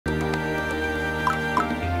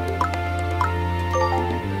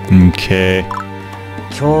Okay.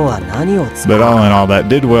 But all in all, that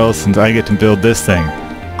did well since I get to build this thing.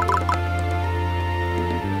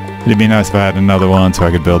 It'd be nice if I had another one so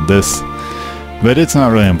I could build this. But it's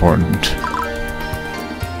not really important.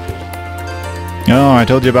 Oh, I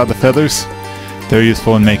told you about the feathers? They're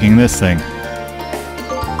useful in making this thing.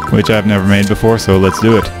 Which I've never made before, so let's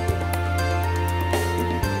do it.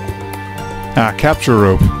 Ah, capture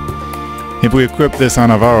rope. If we equip this on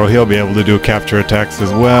Avaro, he'll be able to do capture attacks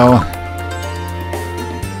as well.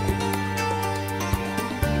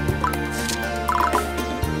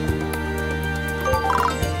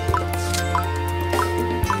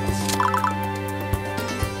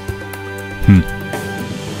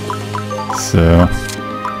 So,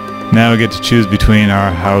 now we get to choose between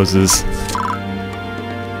our houses.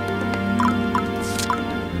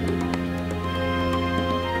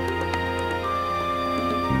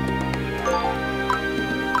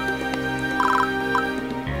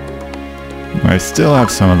 I still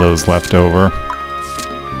have some of those left over.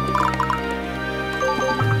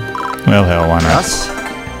 Well, hell, why not?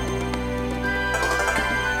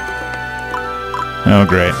 Oh,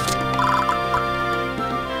 great.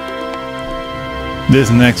 This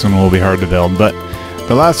next one will be hard to build, but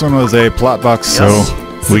the last one was a plot box, so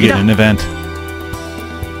we get an event.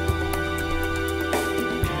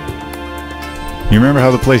 You remember how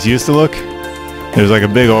the place used to look? There's like a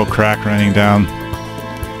big old crack running down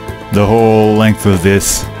the whole length of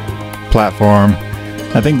this platform.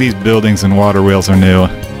 I think these buildings and water wheels are new,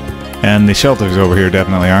 and the shelters over here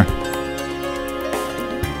definitely are.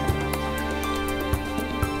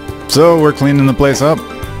 So we're cleaning the place up.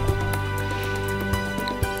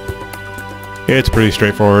 It's pretty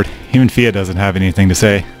straightforward. Even Fia doesn't have anything to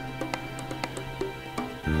say.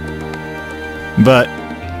 But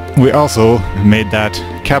we also made that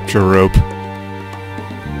capture rope.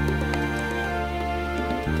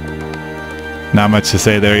 Not much to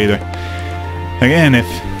say there either. Again, if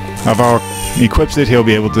Avaro equips it, he'll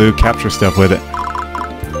be able to capture stuff with it.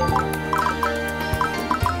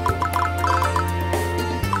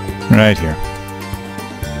 Right here.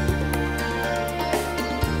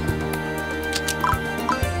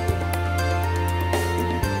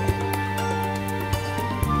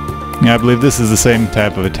 Yeah, I believe this is the same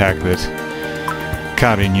type of attack that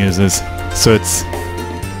Karin uses, so it's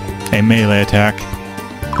a melee attack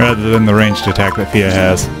rather than the ranged attack that Fia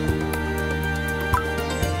has.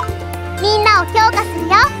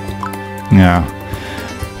 Yeah,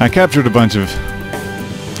 I captured a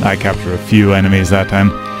few enemies that time,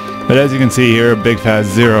 but as you can see here, a big fat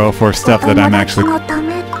 0 for stuff that I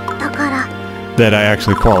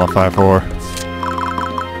actually qualify for.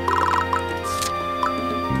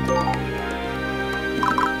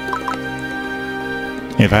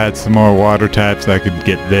 If I had some more water types, I could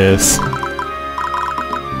get this.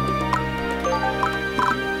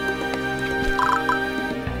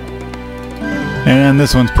 And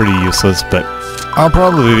this one's pretty useless, but I'll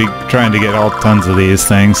probably be trying to get all tons of these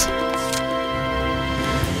things.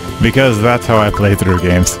 Because that's how I play through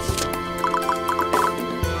games.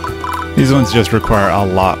 These ones just require a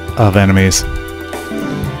lot of enemies.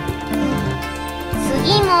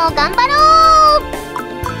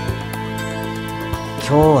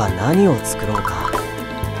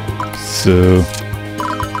 So,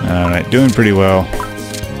 alright, doing pretty well.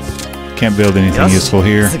 Can't build anything useful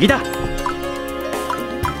here.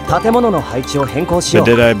 But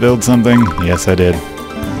did I build something? Yes, I did.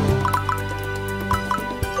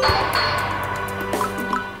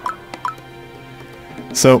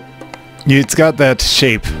 So, it's got that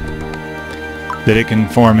shape that it can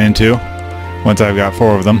form into once I've got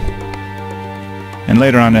 4 of them. And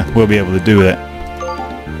later on we'll be able to do that.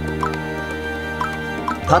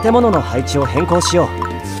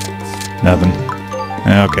 Nothing.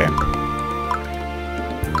 Okay.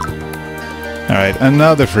 Alright,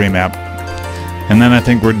 another free map. And then I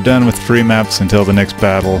think we're done with free maps until the next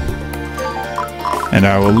battle. And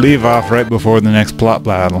I will leave off right before the next plot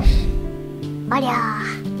battle.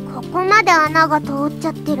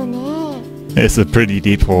 It's a pretty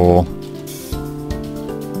deep hole.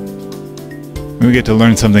 We get to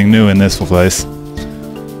learn something new in this place.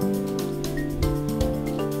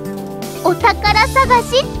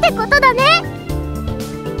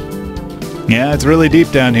 Yeah, it's really deep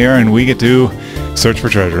down here, and we get to search for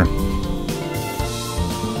treasure.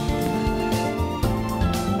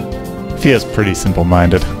 Fia's pretty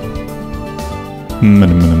simple-minded.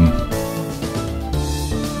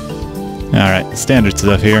 Alright, standard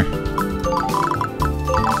stuff here.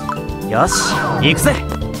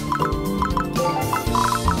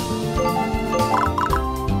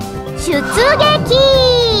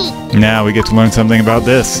 Now we get to learn something about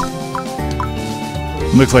this.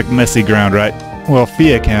 Looks like messy ground, right? Well,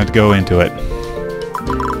 Fia can't go into it.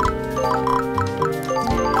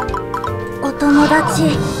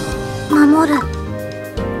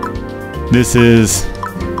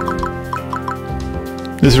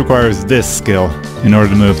 This requires this skill in order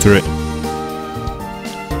to move through it.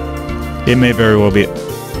 It may very well be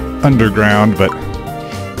underground, but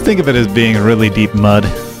think of it as being a really deep mud.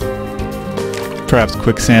 Perhaps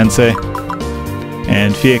quicksand, say.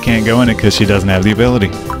 And Fia can't go in it because she doesn't have the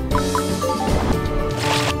ability.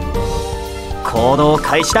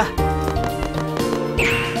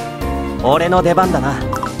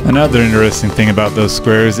 Another interesting thing about those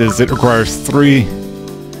squares is it requires three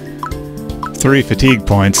fatigue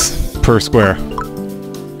points per square.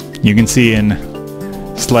 You can see in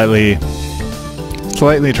slightly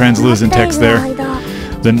translucent text there.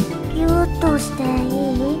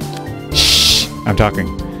 Shh, I'm talking.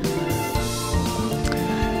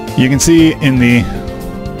 You can see in the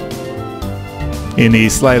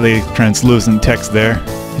slightly translucent text there,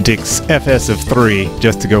 it takes FS of 3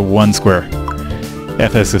 just to go one square.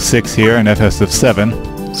 FS of 6 here and FS of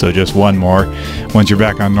 7, so just one more once you're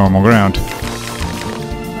back on normal ground.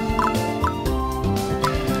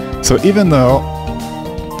 So even though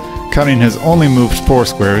Karin has only moved 4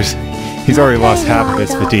 squares, he's already lost half of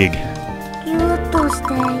his fatigue.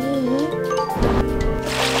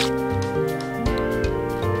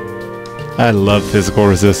 I love physical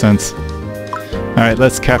resistance. Alright,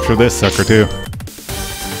 let's capture this sucker too.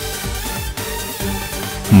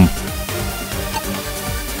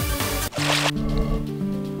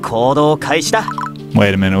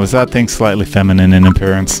 Wait a minute, was that thing slightly feminine in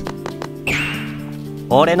appearance?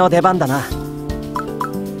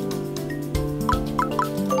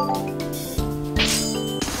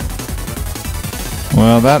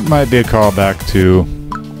 Well, that might be a callback to...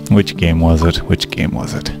 Which game was it? Which game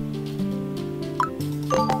was it?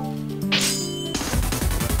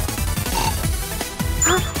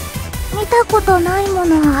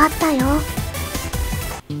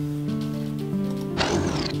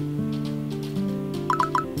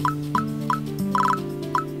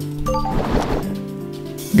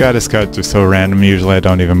 Goddess cards are so random, usually I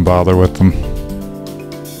don't even bother with them.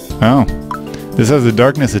 Oh. This has a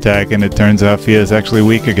darkness attack, and it turns out Fia is actually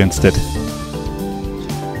weak against it.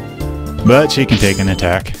 But she can take an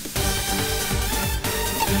attack.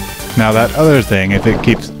 Now that other thing, if it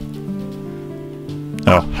keeps...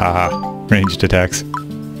 Oh, haha. Ranged attacks.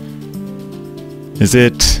 Is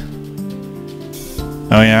it...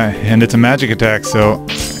 Oh yeah, and it's a magic attack, so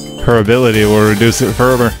her ability will reduce it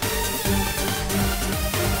further.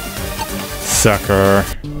 Sucker.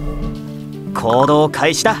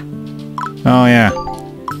 Oh yeah.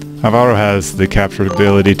 Avaru has the captured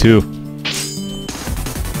ability too.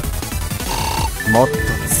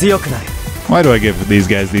 Why do I give these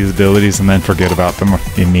guys these abilities and then forget about them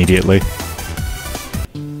immediately?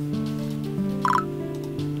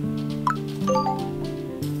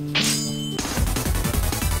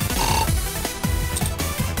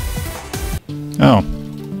 Oh.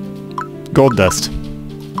 Gold dust.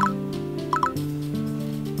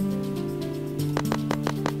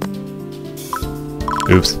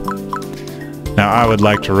 Oops. Now I would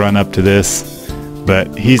like to run up to this,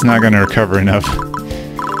 but he's not going to recover enough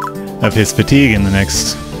of his fatigue in the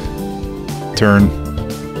next turn.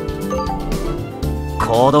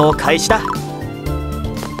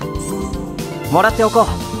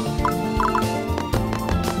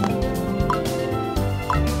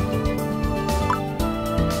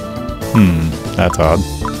 That's odd.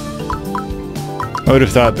 I would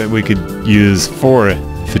have thought that we could use 4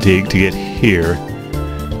 fatigue to get here.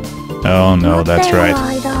 Oh no, that's right.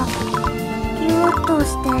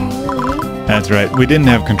 That's right, we didn't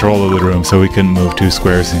have control of the room, so we couldn't move 2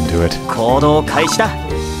 squares into it.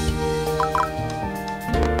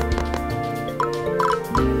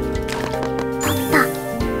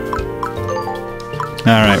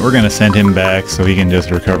 Alright, we're gonna send him back so he can just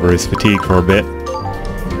recover his fatigue for a bit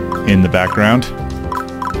in the background.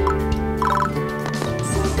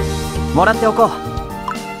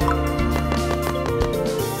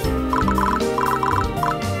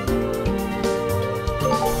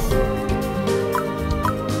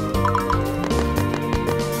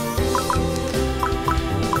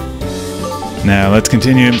 Now let's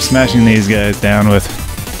continue smashing these guys down with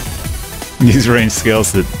these range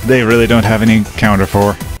skills that they really don't have any counter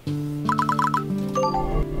for.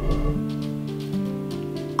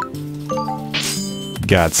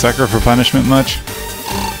 God, sucker for punishment much?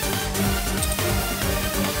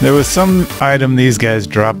 There was some item these guys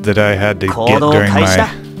dropped that I had to get during my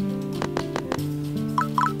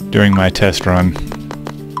during my test run.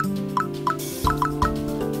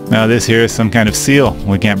 Now this here is some kind of seal.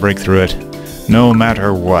 We can't break through it, no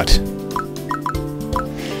matter what.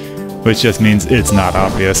 Which just means it's not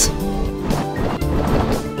obvious.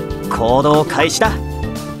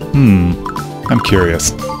 I'm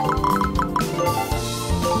curious.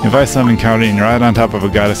 If I summon Karin right on top of a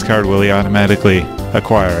goddess card, will he automatically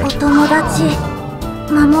acquire it?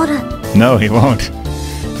 No, he won't.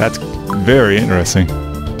 That's very interesting.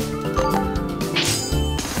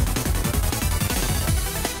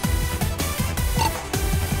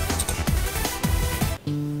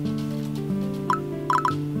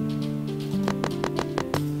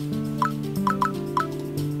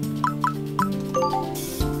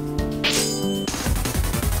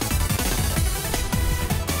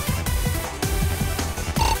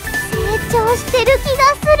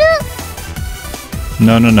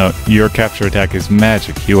 No. Your capture attack is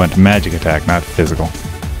magic. You want magic attack, not physical.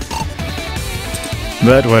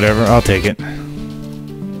 But whatever, I'll take it.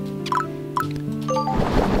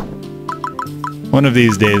 One of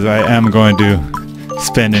these days I am going to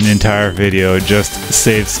spend an entire video just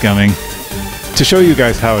save scumming to show you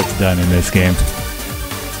guys how it's done in this game.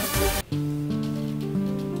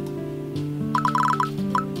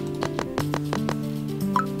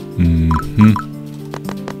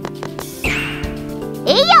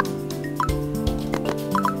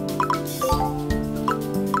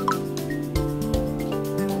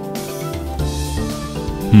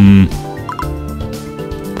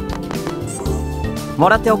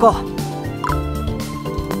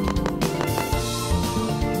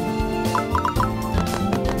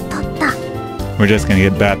 We're just gonna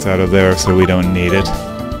get bats out of there so we don't need it.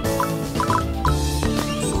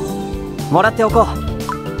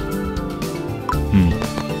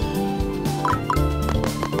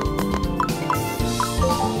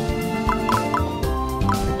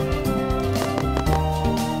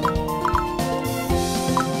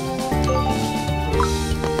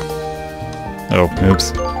 Oh,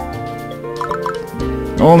 oops.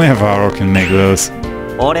 Only Havaro can make those.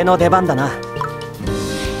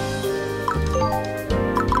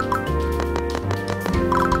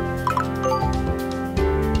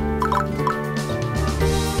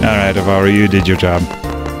 Alright, Havaro, you did your job.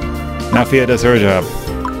 Now Fia does her job.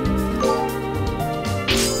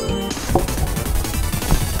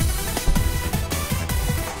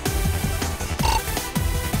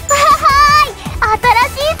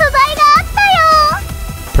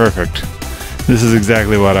 Perfect. This is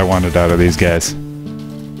exactly what I wanted out of these guys.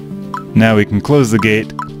 Now we can close the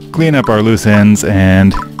gate, clean up our loose ends,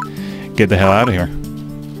 and get the hell out of here.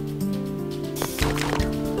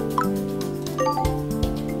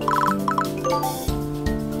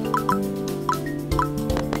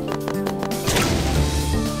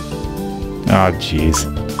 Oh, jeez.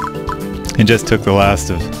 It just took the last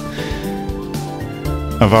of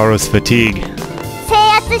Avaro's fatigue.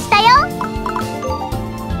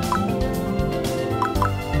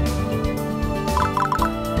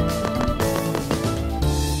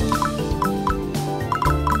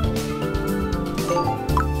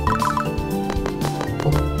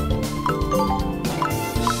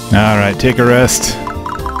 Alright, take a rest.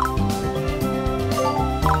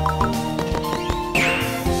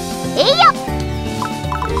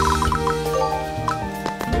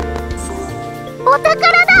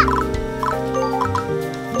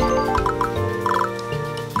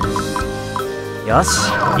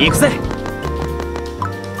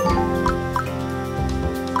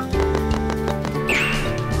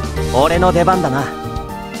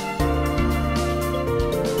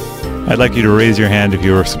 I'd like you to raise your hand if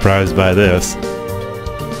you were surprised by this.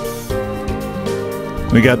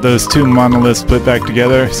 We got those two monoliths put back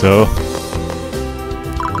together, so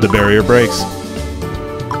the barrier breaks.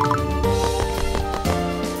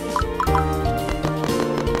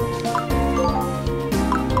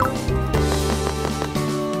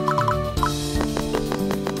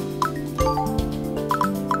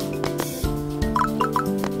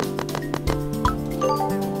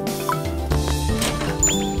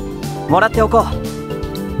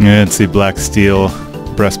 Yeah, it's the black steel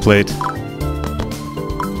breastplate.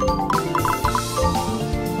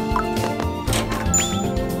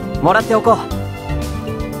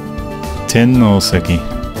 Tin Noseki.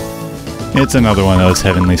 It's another one of those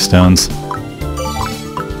heavenly stones.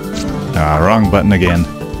 Ah, wrong button again.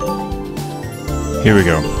 Here we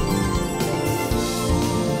go.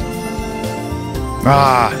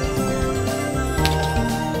 Ah!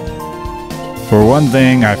 For one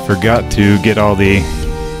thing, I forgot to get all the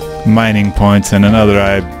mining points, and another,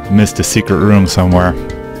 I missed a secret room somewhere.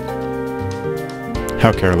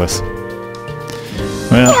 How careless.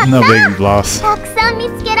 Well, no big loss.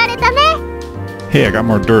 Hey, I got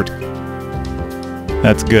more dirt.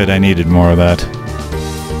 That's good, I needed more of that.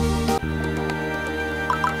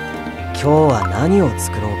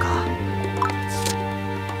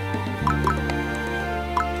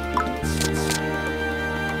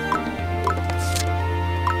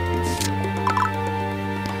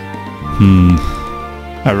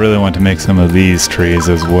 I really want to make some of these trees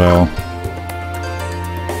as well.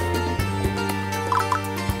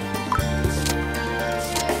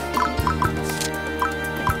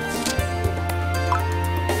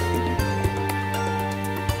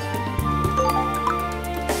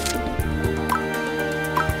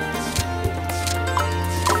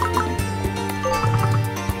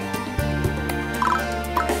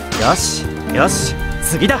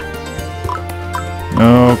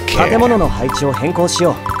 Okay.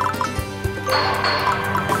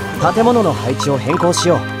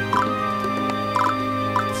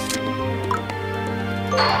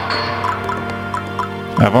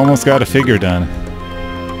 I've almost got a figure done.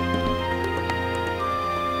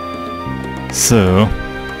 So,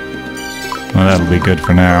 well, that'll be good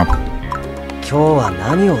for now.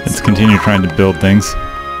 Let's continue trying to build things.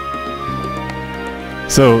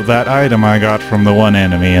 So, that item I got from the one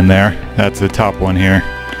enemy in there, that's the top one here.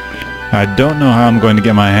 I don't know how I'm going to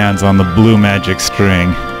get my hands on the blue magic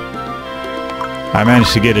string. I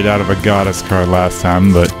managed to get it out of a goddess card last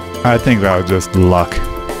time, but I think that was just luck.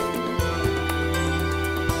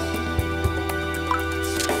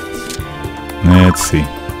 Let's see.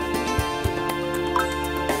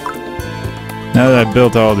 Now that I've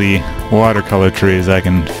built all the watercolor trees, I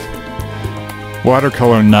can...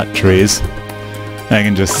 watercolor nut trees. I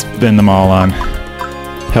can just spin them all on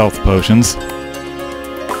health potions.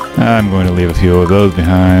 I'm going to leave a few of those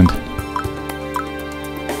behind.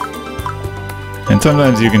 And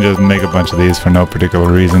sometimes you can just make a bunch of these for no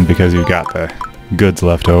particular reason because you've got the goods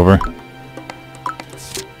left over.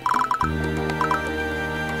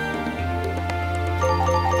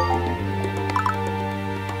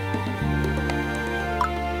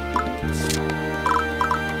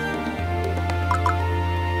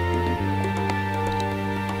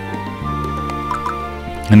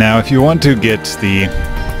 And now if you want to get the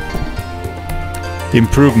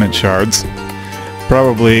improvement shards,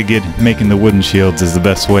 probably making the wooden shields is the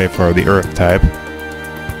best way for the earth type.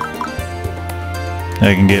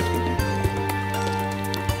 I can get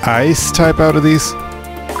ice type out of these.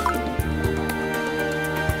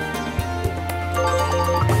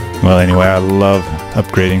 Well, anyway, I love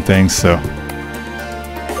upgrading things, so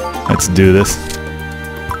let's do this.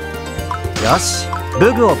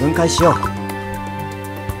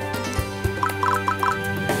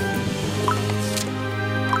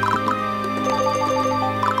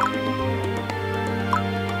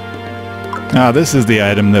 Ah, this is the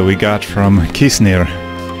item that we got from Kisnir.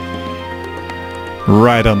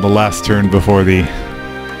 Right on the last turn before the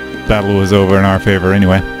battle was over in our favor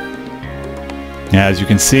anyway. As you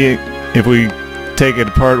can see, if we take it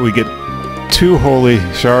apart, we get 2 holy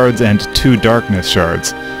shards and 2 darkness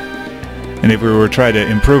shards. And if we were to try to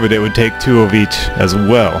improve it, it would take 2 of each as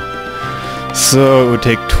well. So it would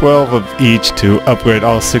take 12 of each to upgrade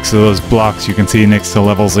all 6 of those blocks you can see next to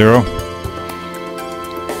level 0.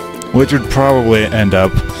 Which would probably end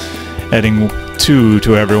up adding 2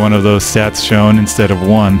 to every one of those stats shown instead of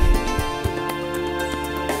 1.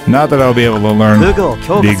 Not that I'll be able to learn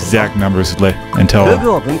the exact numbers until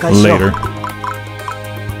later.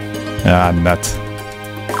 Ah, nuts.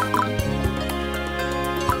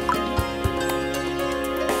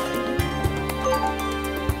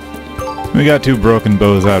 We got 2 broken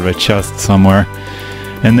bows out of a chest somewhere,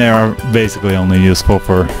 and they are basically only useful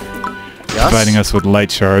for providing us with light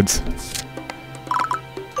shards.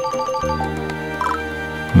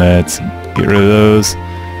 Let's get rid of those.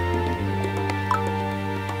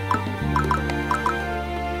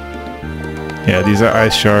 Yeah, these are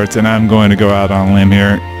ice shards, and I'm going to go out on a limb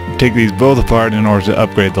here. Take these both apart in order to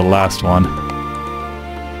upgrade the last one.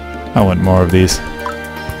 I want more of these.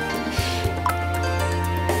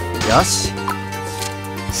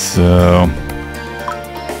 So...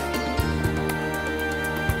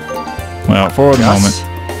 well, for the moment,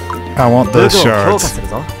 I want those shards.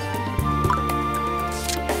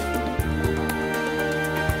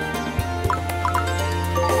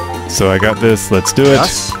 So I got this, let's do it.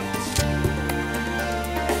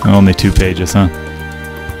 Only 2 pages, huh?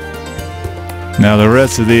 Now the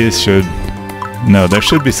rest of these should... no, there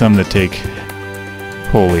should be some that take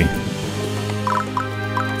holy.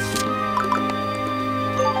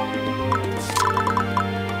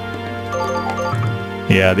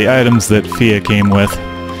 Yeah, the items that Fia came with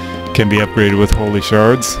Can be upgraded with holy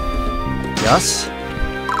shards. Yes.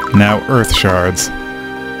 Now earth shards.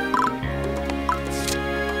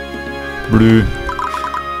 Blue.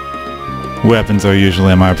 Weapons are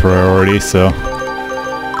usually my priority, so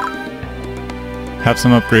have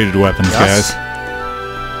some upgraded weapons, yes. guys.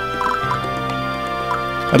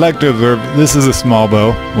 I'd like to observe this is a small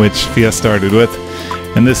bow, which Fia started with,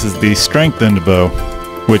 and this is the strengthened bow,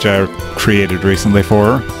 which I created recently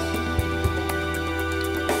for her.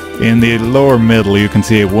 In the lower middle you can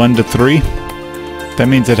see a 1 to 3. That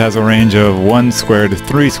means it has a range of 1 square to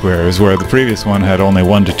 3 squares, where the previous one had only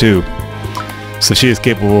 1 to 2. So she is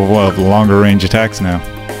capable of longer range attacks now.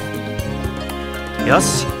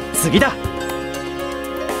 Yoshi, 次だ.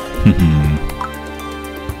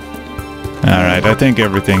 Alright, I think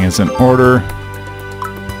everything is in order.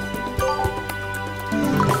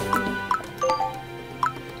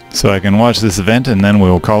 So I can watch this event and then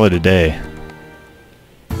we'll call it a day.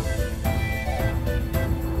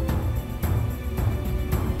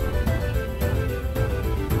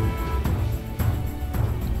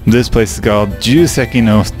 This place is called Juseki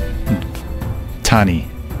no Tani.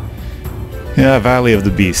 Yeah, Valley of the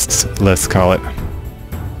Beasts, let's call it.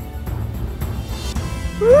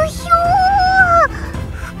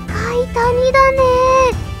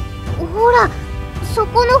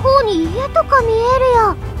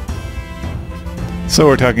 So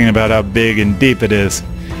we're talking about how big and deep it is.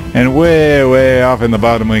 And way, way off in the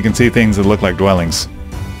bottom we can see things that look like dwellings.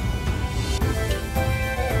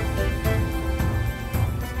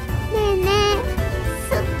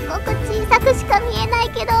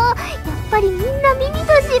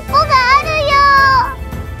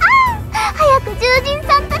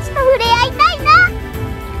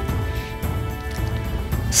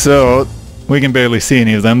 So, we can barely see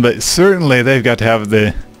any of them, but certainly they've got to have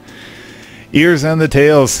the ears and the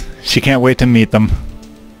tails. She can't wait to meet them.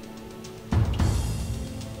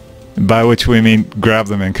 By which we mean grab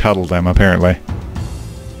them and cuddle them, apparently.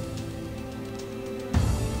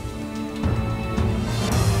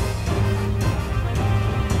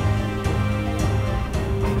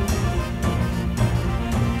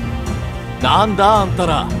 Nandaあんた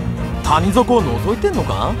ら、谷底を覗いてんの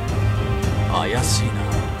か？怪しいな。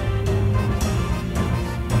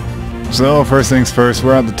So, first things first,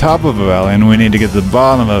 we're at the top of a valley and we need to get to the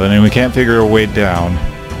bottom of it and we can't figure a way down.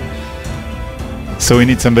 So we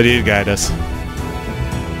need somebody to guide us.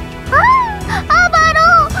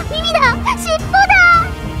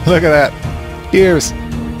 Look at that! Ears!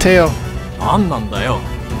 Tail! なんなんだよ。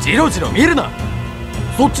ジロジロ見るな。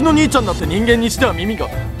そっちの兄ちゃんだって人間にしては耳が。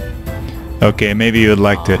Okay, maybe you would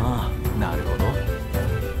like to. なるほど。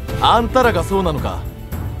あんたらがそうなのか。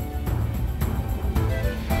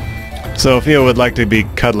Sophia would like to be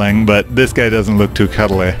cuddling, but this guy doesn't look too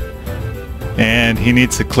cuddly. And he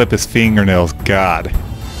needs to clip his fingernails. God.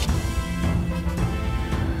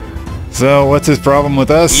 So, what's his problem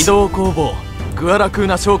with us? 移動工房、グアラクー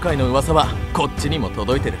ナ商会の噂はこっちにも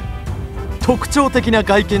届いてる。特徴的な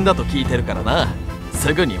外見だと聞いてるからな。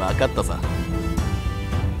すぐに分かったさ。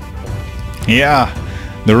Yeah,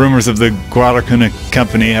 the rumors of the Guadalcanal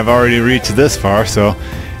company have already reached this far, so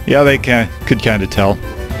yeah, they could kind of tell.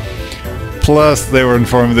 Plus, they were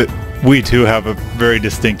informed that we too have a very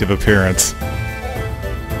distinctive appearance.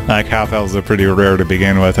 Like, half-elves are pretty rare to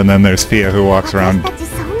begin with, and then there's Fia who walks around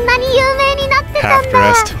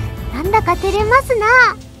half-dressed.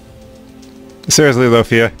 Seriously though,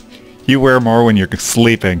 Fia, you wear more when you're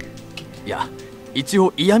sleeping. いや、一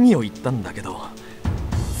応嫌味を言ったんだけど、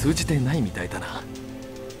通じてないみたいだな。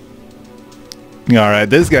Alright,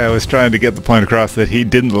 this guy was trying to get the point across that he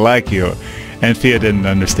didn't like you, and Fia didn't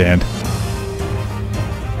understand.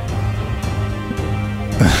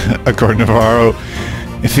 According to Varo,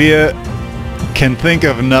 Fia can think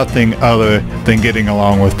of nothing other than getting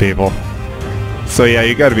along with people. So yeah,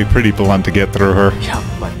 you gotta be pretty blunt to get through her. やっ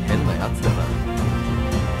ぱり変なやつだな。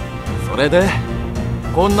それで、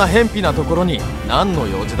こんな偏僻なところに何の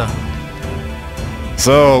用事だ？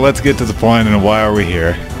 So let's get to the point and why are we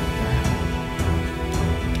here?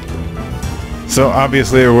 So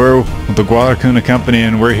obviously we're the Guadalcanal company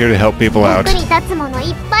and we're here to help people out.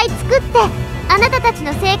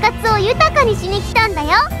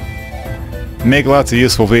 Make lots of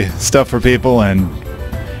useful stuff for people and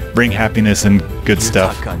bring happiness and good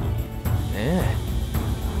stuff.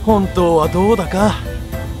 本当はどうだか。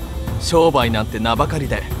商売なんて名ばかり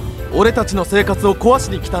で、俺たちの生活を壊し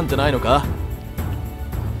に来たんじゃないのか。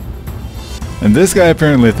And this guy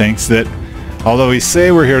apparently thinks that although we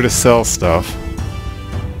say we're here to sell stuff,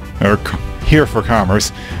 or here for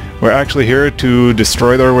commerce, we're actually here to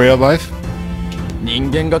destroy their way of life.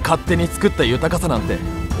 人間が勝手に作った豊かさなんて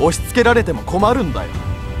押し付けられても困るんだよ。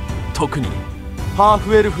特にハー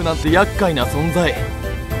フエルフなんて厄介な存在。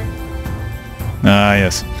Ah,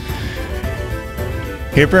 yes.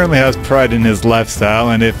 He apparently has pride in his lifestyle,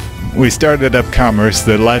 and if we started up commerce,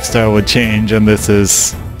 the lifestyle would change, and this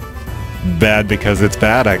is bad because it's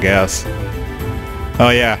bad, I guess. Oh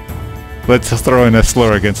yeah, let's throw in a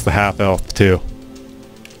slur against the half-elf, too.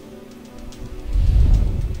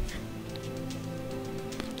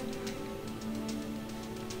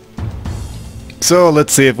 So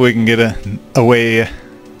let's see if we can get a way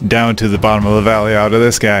down to the bottom of the valley out of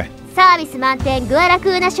this guy. サービス満点グアラク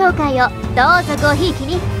ーナ紹介をどうぞごひいき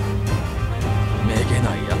に。めげ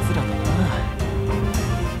ないやつらだな。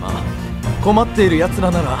まあ困っているやつら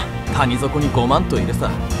なら谷底に5万といるさ。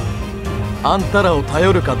あんたらを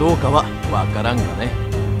頼るかどうかはわからんがね。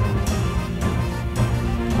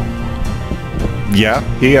Yeah,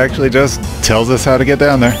 he actually just tells us how to get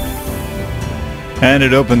down there. And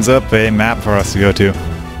it opens up a map for us to go to.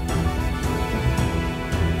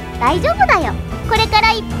 大丈夫だよ。これか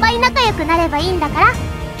らいっぱい仲良くなればいいんだから。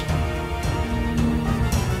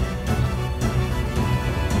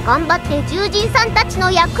頑張って獣人さんたち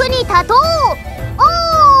の役に立とう。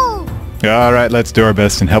おー。Alright, let's do our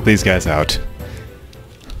best and help these guys out.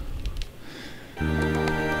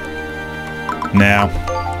 Now,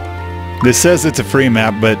 this says it's a free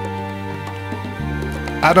map, but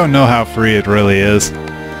I don't know how free it really is.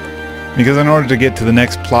 Because in order to get to the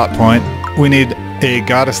next plot point, we need a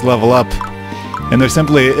goddess level up. And there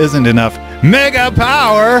simply isn't enough mega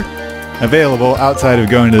power available outside of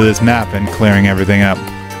going to this map and clearing everything up.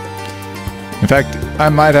 In fact, I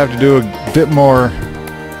might have to do a bit more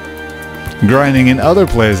grinding in other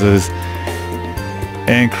places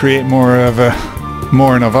and create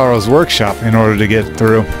more Navarro's workshop in order to get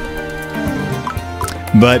through.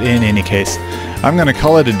 But in any case, I'm gonna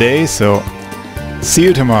call it a day, so see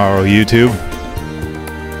you tomorrow, YouTube.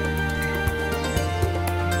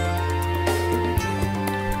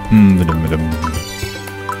 Ba-dum-ba-dum.